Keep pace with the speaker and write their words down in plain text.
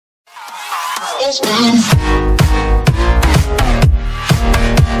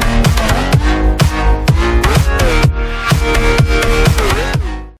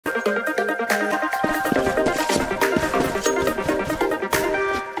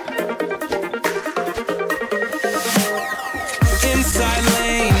Inside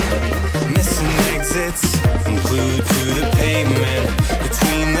lane, missing exits, I'm glued to the pavement,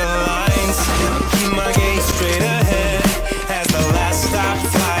 between the lines, keep my gaze straight ahead, as the last stop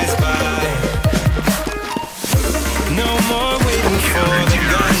flies by. No more waiting for the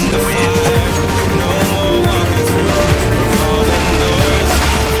gun to fire, no more walking through revolving doors,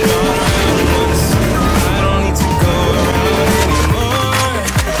 gone around once, I don't need to go around anymore.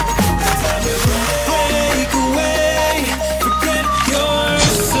 Break away, forget you're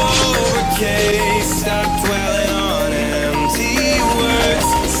sober case, stop dwelling on empty words,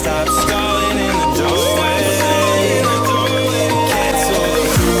 stop stalling in the doorway, cancel the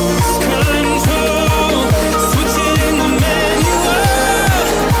cruise control, switch it in the manual.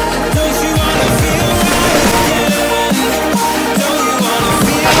 Don't you wanna feel right again? Don't you wanna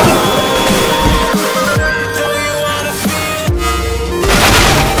feel whole? Don't you wanna feel?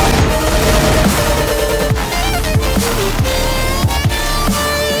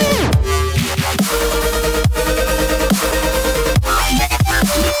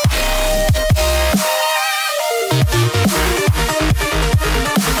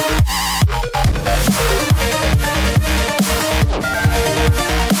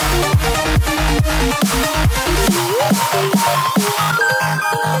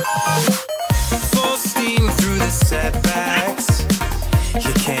 Full steam through the setbacks,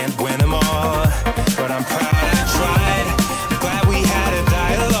 you can't win them all, but I'm proud I tried, glad we had a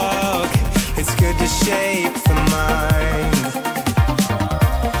dialogue, it's good to shape the mind,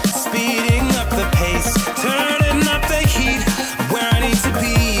 speeding up the pace, turning up the heat, where I need to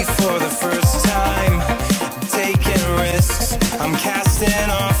be for the first time, taking risks, I'm casting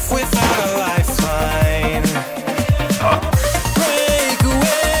off without a lifeline. Break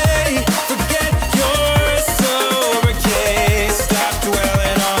away, forget your sober case, stop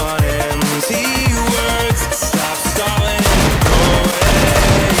dwelling on empty words, stop stalling in the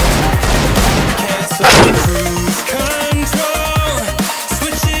doorway, cancel the cruise control,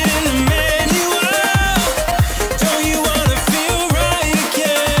 switch it in the manual. Don't you wanna feel right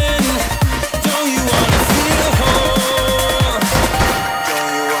again? Don't you wanna feel whole?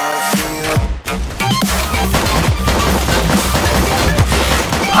 Don't you wanna feel?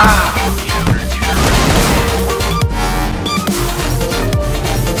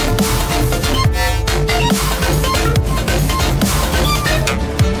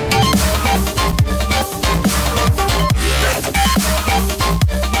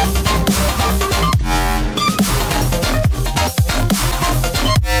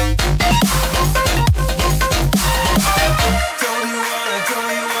 Don't you wanna,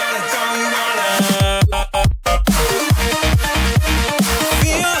 don't you wanna, don't you wanna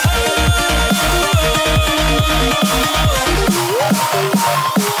feel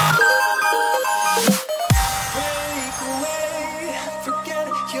break away, forget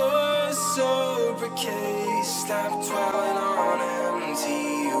your sober case, stop dwelling on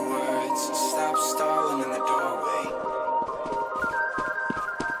empty words, stop stalling in the doorway.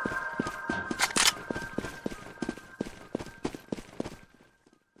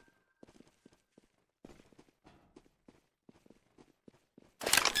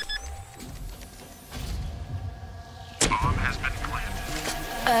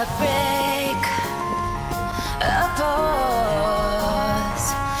 A break, a pause,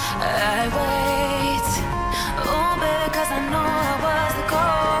 I wait. Oh, baby, 'cause I know I was the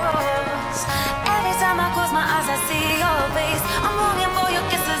cause. Every time I close my eyes, I see your face. I'm longing for your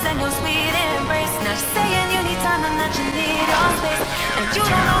kisses and your sweet embrace. Now you're saying you need time and that you need your space, and you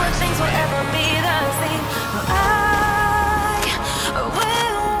don't know if things will ever be